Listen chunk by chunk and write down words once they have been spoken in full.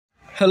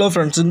Hello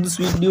friends, in this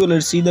video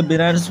let's see the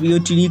Binance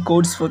WOTD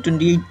codes for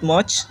 28th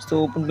March.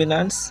 So open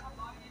Binance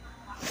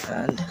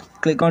and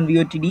click on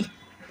WOTD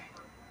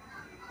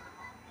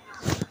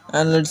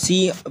and let's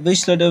see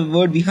which letter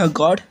word we have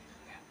got.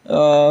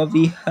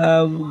 We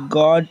have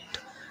got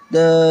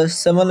the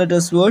 7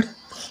 letters word.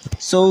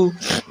 So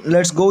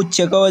let's go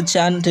check our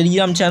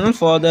telegram channel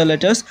for the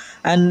letters.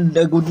 And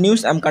the good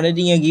news, I'm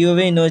conducting a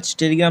giveaway in our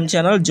telegram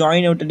channel.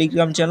 Join our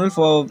telegram channel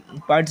for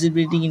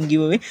participating in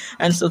giveaway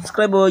and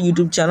subscribe our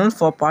YouTube channel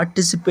for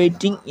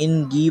participating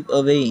in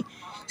giveaway.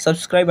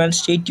 Subscribe and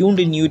stay tuned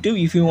in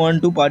YouTube if you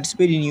want to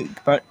participate in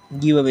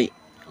giveaway.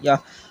 Yeah,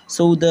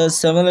 so the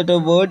 7 letter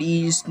word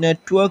is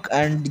network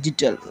and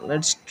digital.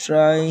 Let's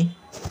try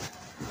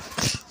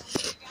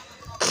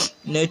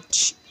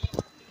network.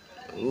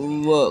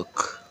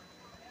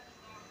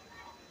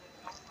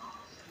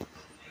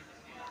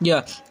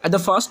 Yeah, at the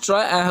first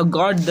try I have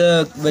got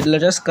the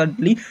letters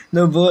correctly.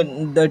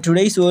 The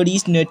today's word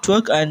is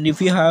network, and if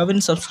you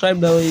haven't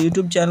subscribed our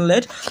YouTube channel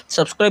yet,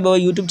 subscribe our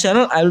YouTube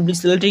channel. I will be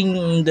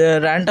selecting the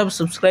random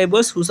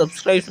subscribers who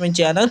subscribe my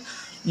channel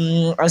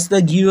as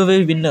the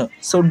giveaway winner.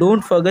 So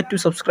don't forget to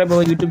subscribe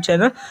our YouTube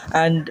channel,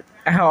 and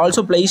I have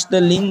also placed the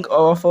link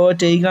of our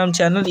Telegram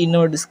channel in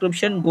our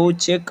description. Go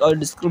check our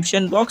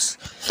description box.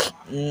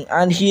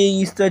 And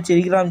here is the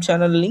Telegram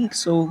channel link,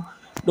 so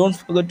don't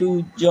forget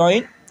to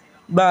join.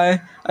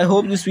 Bye. I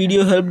hope this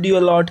video helped you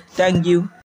a lot. Thank you.